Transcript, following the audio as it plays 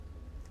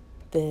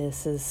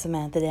This is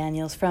Samantha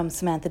Daniels from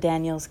Samantha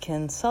Daniels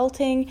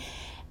Consulting.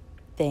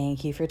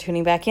 Thank you for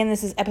tuning back in.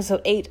 This is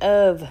episode 8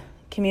 of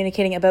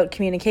Communicating About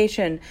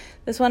Communication.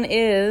 This one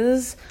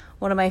is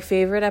one of my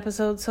favorite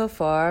episodes so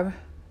far.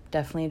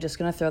 Definitely just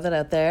going to throw that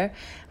out there.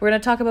 We're going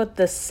to talk about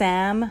the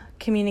SAM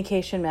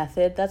communication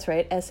method. That's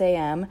right,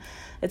 SAM.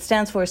 It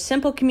stands for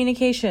Simple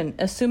Communication,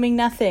 Assuming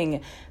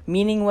Nothing,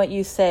 Meaning What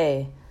You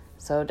Say.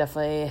 So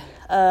definitely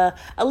a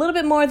little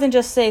bit more than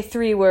just say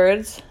 3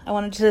 words. I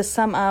wanted to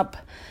sum up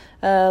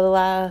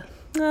a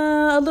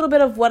little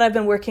bit of what I've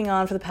been working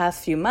on for the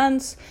past few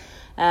months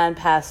and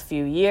past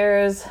few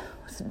years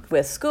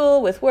with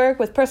school, with work,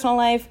 with personal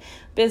life,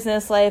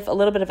 business life, a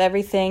little bit of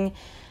everything.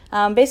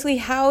 Basically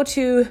how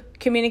to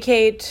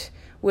communicate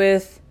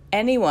with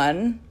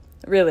anyone,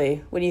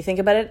 really, when you think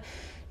about it,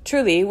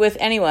 truly with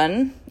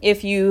anyone,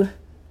 if you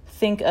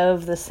think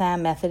of the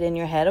SAM method in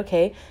your head.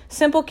 Okay,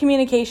 simple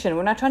communication.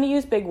 We're not trying to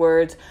use big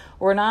words.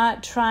 We're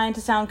not trying to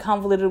sound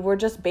convoluted. We're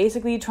just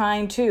basically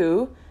trying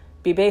to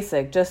be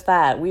basic, just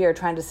that. We are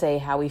trying to say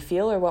how we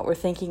feel or what we're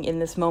thinking in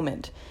this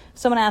moment.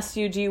 Someone asks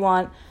you, do you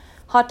want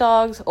hot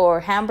dogs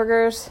or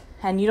hamburgers?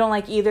 And you don't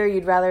like either.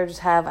 You'd rather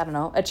just have,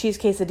 a cheese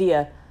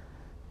quesadilla.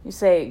 You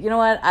say, you know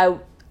what,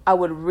 I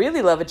would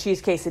really love a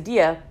cheese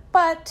quesadilla,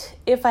 but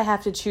if I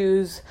have to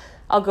choose,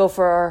 I'll go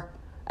for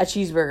a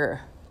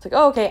cheeseburger. It's like,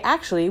 oh, okay,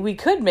 actually, we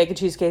could make a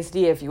cheese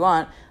quesadilla if you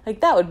want.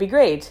 Like, that would be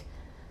great.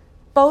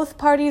 Both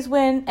parties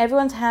win,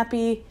 everyone's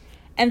happy.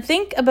 And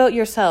think about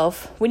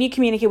yourself when you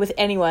communicate with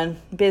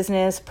anyone,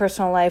 business,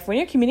 personal life, when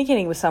you're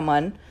communicating with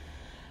someone,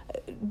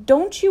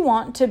 don't you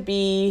want to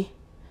be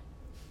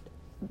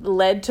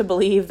led to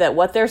believe that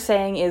what they're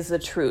saying is the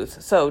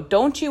truth? So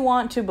don't you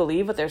want to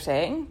believe what they're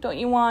saying? Don't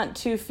you want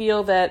to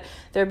feel that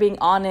they're being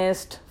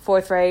honest,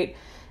 forthright,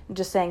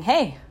 just saying,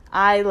 hey,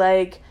 I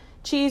like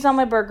cheese on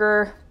my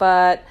burger,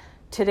 but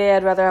today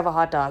I'd rather have a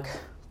hot dog.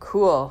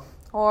 Cool.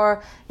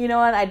 Or, you know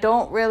what, I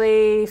don't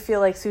really feel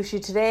like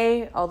sushi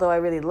today, although I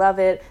really love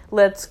it.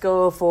 Let's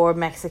go for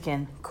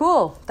Mexican.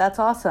 Cool. That's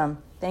awesome.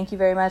 Thank you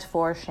very much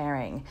for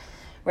sharing.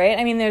 Right?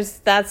 I mean,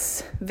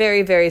 that's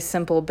very, very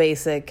simple,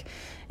 basic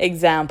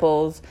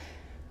examples.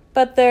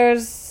 But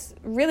there's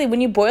really, when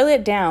you boil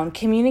it down,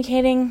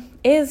 communicating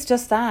is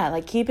just that,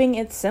 like keeping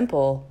it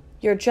simple.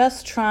 You're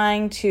just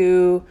trying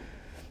to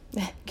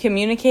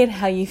communicate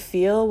how you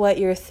feel, what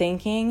you're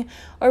thinking,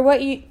 or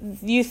what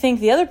you think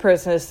the other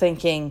person is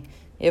thinking.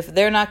 If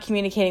they're not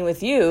communicating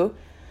with you,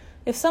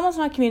 if someone's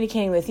not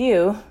communicating with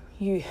you,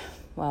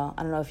 well,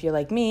 I don't know if you're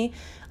like me,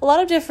 a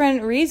lot of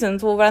different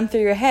reasons will run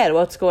through your head.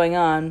 What's going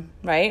on,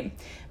 right?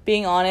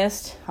 Being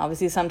honest,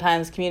 obviously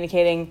sometimes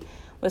communicating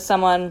with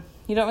someone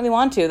you don't really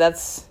want to.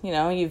 That's,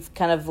 you've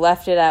kind of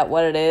left it at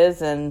what it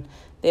is and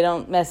they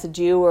don't message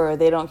you or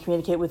they don't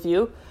communicate with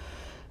you.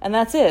 And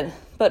that's it.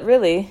 But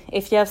really,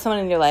 if you have someone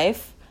in your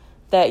life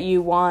that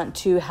you want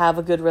to have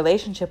a good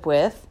relationship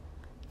with,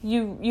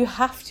 you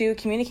have to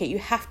communicate. You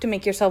have to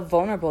make yourself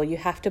vulnerable. You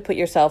have to put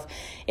yourself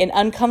in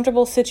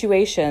uncomfortable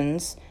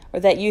situations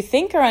or that you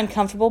think are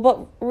uncomfortable,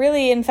 but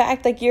really, in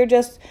fact, like you're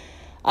just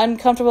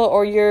uncomfortable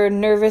or you're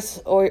nervous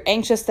or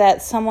anxious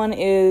that someone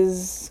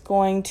is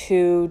going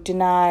to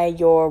deny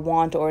your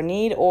want or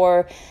need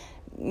or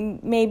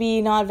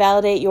maybe not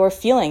validate your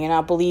feeling and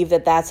not believe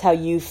that that's how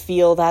you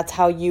feel, that's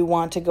how you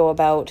want to go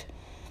about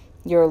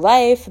your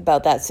life,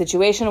 about that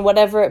situation,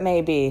 whatever it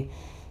may be.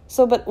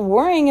 So, but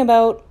worrying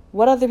about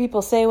what other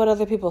people say, what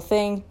other people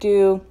think,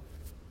 do,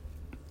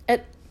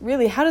 it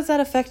really, how does that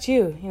affect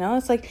you?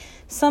 It's like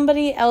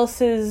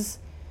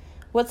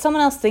what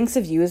someone else thinks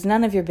of you is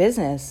none of your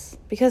business.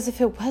 Because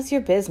if it was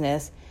your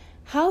business,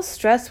 how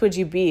stressed would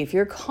you be if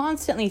you're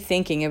constantly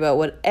thinking about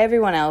what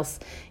everyone else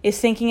is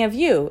thinking of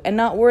you and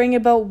not worrying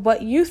about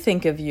what you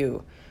think of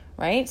you,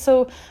 right?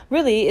 So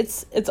really,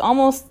 it's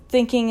almost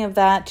thinking of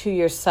that to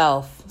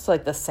yourself. It's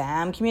like the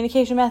SAM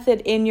communication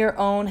method in your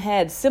own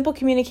head. Simple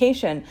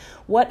communication.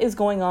 What is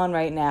going on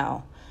right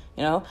now?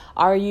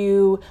 Are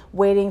you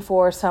waiting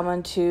for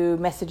someone to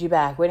message you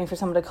back, waiting for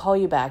someone to call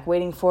you back,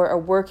 waiting for a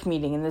work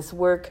meeting, and this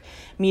work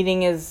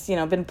meeting is,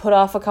 been put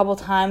off a couple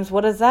times?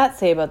 What does that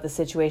say about the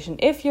situation?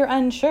 If you're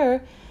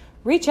unsure,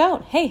 reach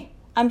out. Hey,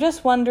 I'm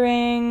just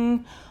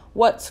wondering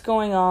what's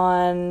going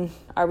on.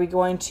 Are we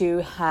going to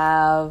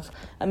have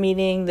a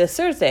meeting this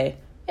Thursday?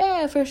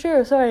 Yeah, for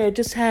sure. Sorry, I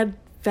just had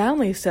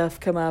family stuff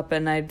come up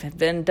and I've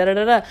been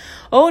da-da-da-da.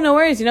 Oh, no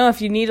worries.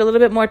 If you need a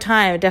little bit more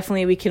time,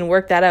 definitely we can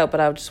work that out.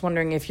 But I was just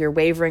wondering if you're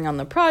wavering on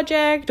the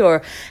project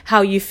or how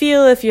you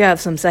feel, if you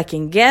have some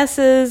second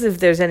guesses, if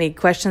there's any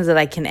questions that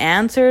I can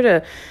answer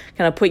to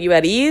kind of put you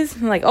at ease.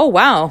 I'm like, oh,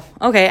 wow.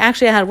 Okay,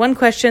 actually, I had one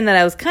question that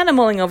I was kind of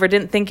mulling over,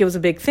 didn't think it was a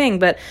big thing.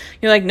 But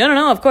you're like,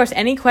 no, of course,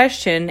 any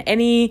question,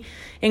 any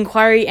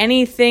inquiry,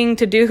 anything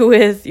to do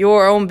with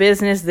your own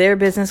business, their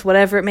business,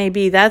 whatever it may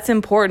be, that's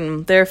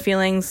important. Their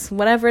feelings,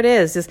 whatever it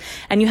is,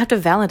 and you have to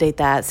validate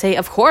that. Say,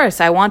 of course,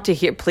 I want to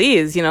hear,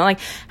 please,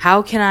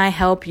 how can I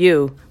help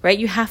you, right?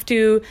 You have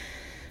to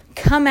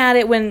come at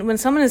it when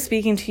someone is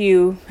speaking to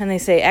you and they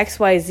say X,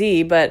 Y,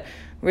 Z, but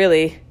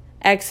really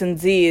X and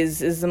Z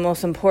is the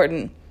most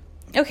important.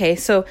 Okay,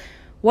 so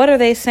what are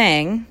they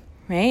saying,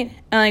 right?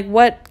 And like,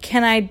 what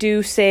can I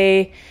do,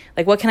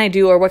 what can I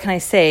do or what can I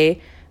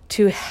say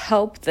to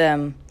help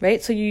them,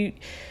 right? So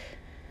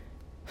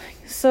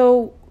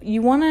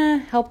you want to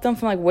help them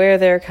from like where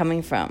they're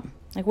coming from.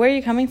 Like, where are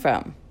you coming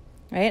from,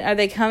 right? Are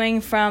they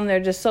coming from, they're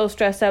just so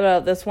stressed out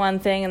about this one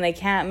thing and they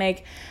can't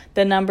make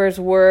the numbers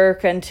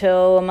work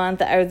until a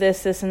month or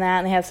this and that,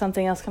 and they have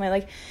something else coming.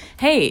 Like,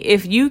 hey,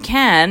 if you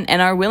can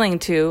and are willing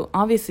to,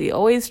 obviously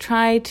always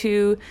try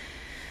to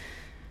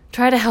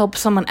help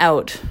someone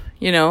out.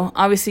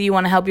 Obviously you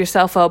want to help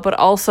yourself out, but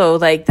also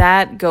like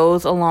that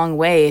goes a long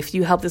way. If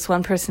you help this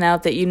one person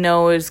out that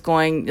is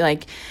going,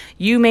 like,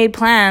 you made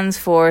plans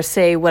for,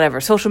 say,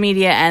 whatever, social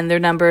media and their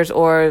numbers,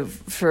 or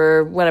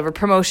for whatever,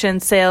 promotion,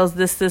 sales,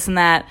 this and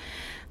that,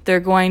 they're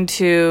going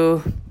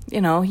to,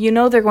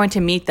 they're going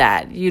to meet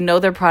that.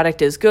 Their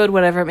product is good,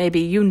 whatever it may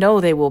be,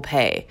 they will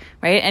pay,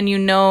 right? And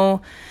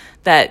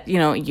that,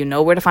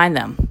 where to find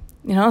them.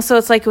 So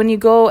it's like when you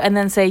go and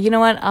then say, you know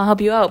what, I'll help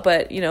you out.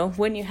 But,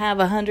 when you have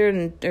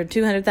 100 or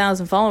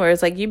 200,000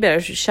 followers, like, you better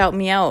shout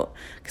me out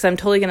because I'm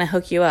totally going to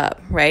hook you up.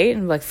 Right.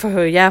 And like,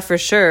 for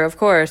sure. Of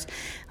course.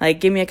 Like,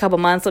 give me a couple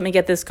months. Let me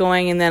get this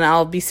going. And then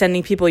I'll be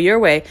sending people your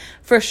way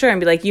for sure. And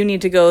be like, you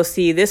need to go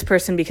see this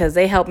person because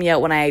they helped me out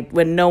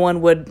when no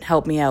one would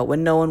help me out,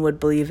 when no one would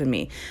believe in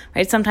me.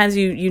 Right. Sometimes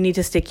you need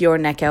to stick your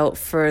neck out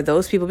for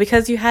those people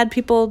because you had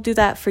people do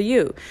that for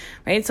you.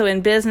 Right. So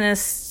in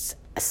business,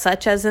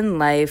 such as in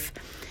life,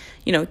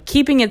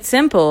 keeping it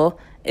simple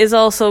is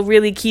also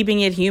really keeping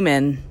it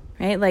human,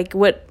 right? Like,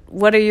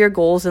 what are your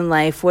goals in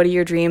life? What are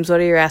your dreams? What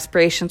are your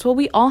aspirations? Well,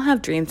 we all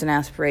have dreams and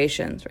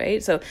aspirations,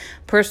 right? So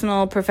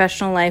personal,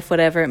 professional life,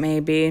 whatever it may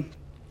be.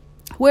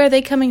 Where are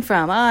they coming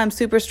from? I'm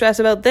super stressed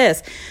about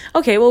this.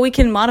 Okay, well, we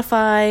can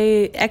modify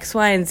X,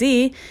 Y, and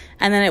Z,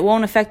 and then it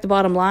won't affect the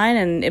bottom line,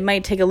 and it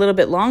might take a little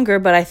bit longer,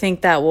 but I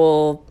think that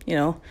will,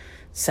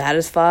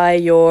 satisfy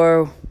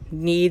your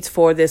needs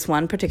for this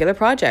one particular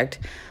project.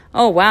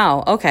 Oh,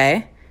 wow.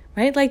 Okay.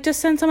 Right? Like, just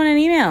send someone an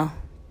email,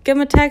 give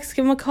them a text,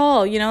 give them a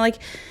call,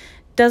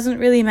 doesn't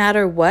really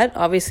matter what.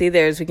 Obviously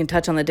we can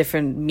touch on the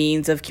different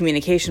means of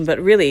communication, but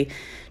really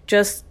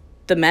just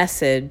the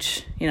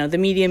message, the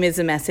medium is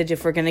a message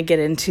if we're going to get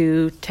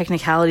into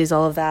technicalities,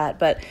 all of that.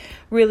 But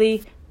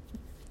really,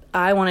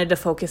 I wanted to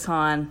focus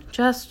on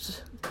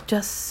just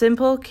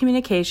simple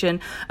communication,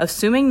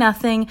 assuming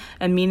nothing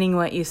and meaning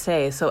what you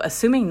say. So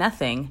assuming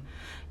nothing,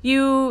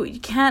 you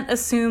can't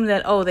assume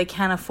that, they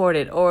can't afford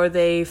it, or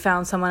they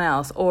found someone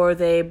else, or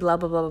they blah,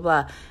 blah, blah, blah,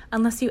 blah,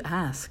 unless you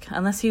ask,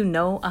 unless you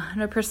know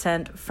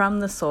 100% from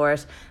the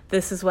source,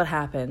 this is what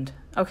happened.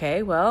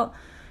 Okay, well,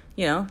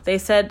 they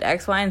said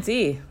X, Y, and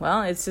Z.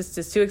 Well, it's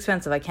too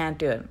expensive. I can't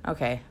do it.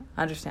 Okay,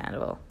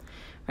 understandable.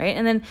 Right?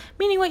 And then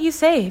meaning what you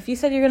say. If you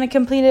said you're going to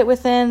complete it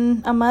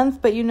within a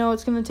month, but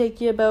it's going to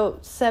take you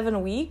about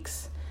 7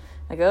 weeks,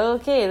 I go,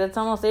 okay, that's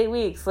almost 8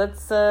 weeks.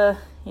 Let's,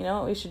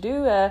 what we should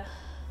do,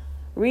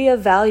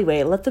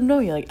 reevaluate. Let them know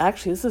you're like,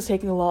 actually, this is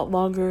taking a lot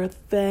longer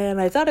than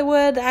I thought it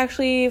would.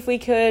 Actually, if we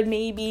could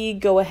maybe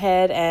go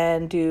ahead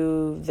and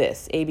do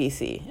this,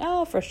 ABC.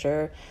 Oh, for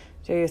sure.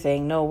 Do your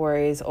thing, no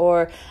worries.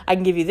 Or I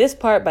can give you this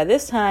part by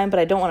this time, but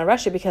I don't want to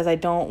rush it because I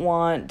don't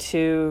want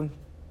to,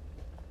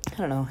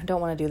 I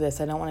don't want to do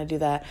this. I don't want to do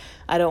that.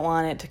 I don't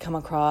want it to come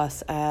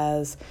across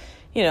as,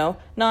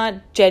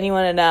 not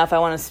genuine enough. I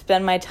want to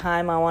spend my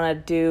time. I want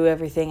to do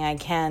everything I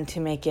can to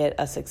make it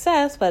a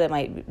success, but it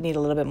might need a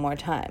little bit more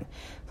time.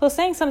 So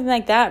saying something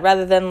like that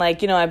rather than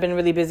like, I've been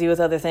really busy with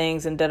other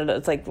things and da-da-da.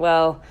 It's like,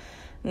 well,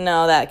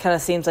 no, that kind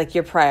of seems like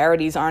your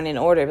priorities aren't in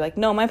order. Like,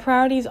 no, my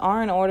priorities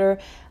are in order.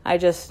 I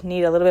just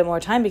need a little bit more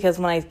time because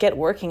when I get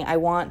working, I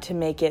want to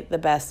make it the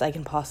best I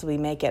can possibly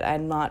make it.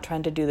 I'm not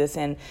trying to do this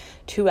in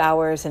 2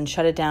 hours and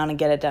shut it down and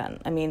get it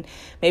done. I mean,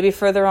 maybe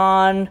further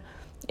on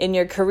in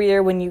your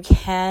career when you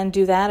can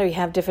do that, or you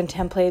have different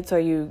templates, or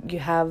you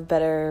have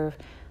better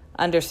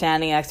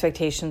understanding,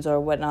 expectations or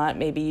whatnot,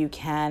 maybe you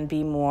can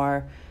be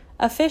more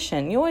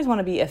efficient. You always want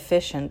to be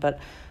efficient, but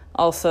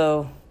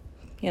also,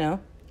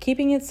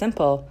 keeping it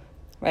simple,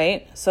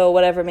 right? So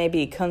whatever it may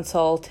be,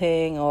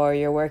 consulting, or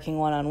you're working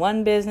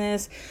one-on-one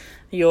business,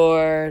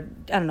 you're,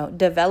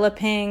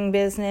 developing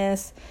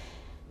business,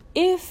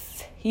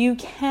 if you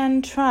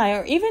can try,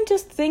 or even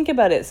just think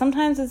about it.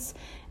 Sometimes it's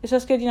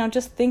just good,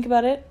 just think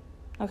about it.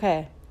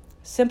 Okay,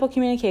 simple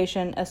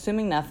communication,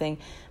 assuming nothing,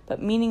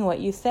 but meaning what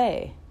you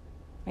say,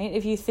 right?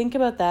 If you think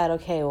about that,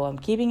 okay, well, I'm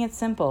keeping it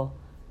simple,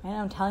 right?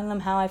 I'm telling them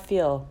how I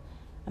feel.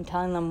 I'm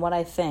telling them what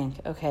I think.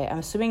 Okay, I'm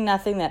assuming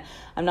nothing.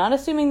 I'm not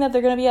assuming that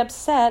they're going to be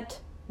upset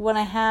when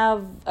I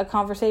have a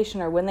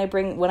conversation or when I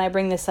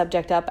bring this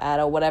subject up at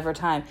a whatever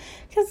time.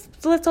 Because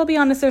let's all be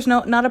honest, there's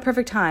not a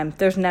perfect time.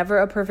 There's never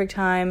a perfect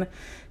time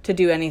to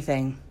do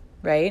anything,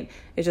 right?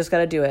 You just got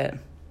to do it.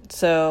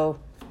 So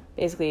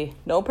basically,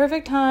 no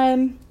perfect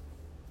time,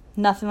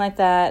 nothing like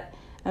that.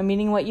 And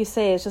meaning what you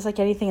say is just like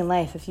anything in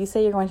life. If you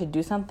say you're going to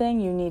do something,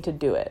 you need to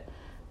do it,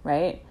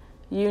 right?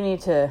 You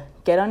need to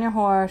get on your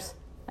horse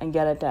and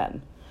get it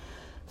done.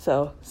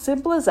 So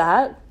simple as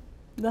that.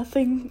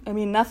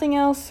 Nothing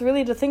else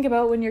really to think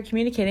about when you're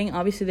communicating.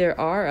 Obviously, there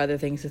are other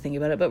things to think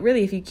about it, but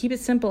really, if you keep it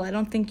simple, I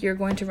don't think you're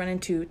going to run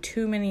into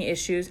too many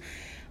issues.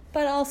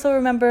 But also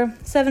remember,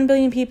 7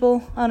 billion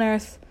people on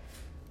Earth.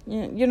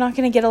 You're not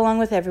going to get along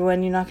with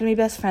everyone. You're not going to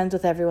be best friends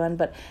with everyone.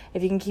 But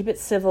if you can keep it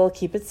civil,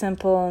 keep it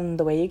simple, and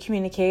the way you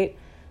communicate,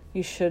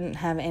 you shouldn't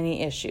have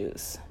any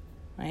issues.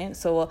 Right?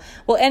 So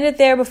we'll end it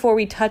there before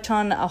we touch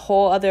on a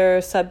whole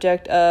other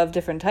subject of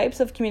different types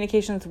of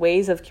communications,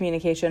 ways of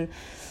communication.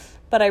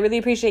 But I really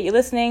appreciate you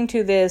listening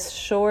to this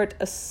short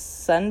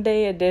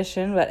Sunday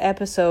edition, but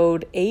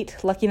episode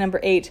 8, lucky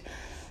number 8,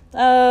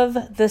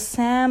 of the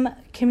SAM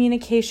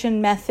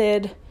communication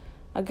method.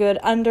 A good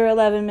under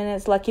 11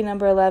 minutes, lucky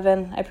number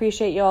 11. I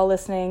appreciate you all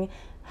listening.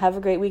 Have a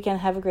great weekend,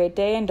 have a great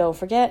day, and don't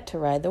forget to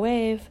ride the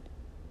wave.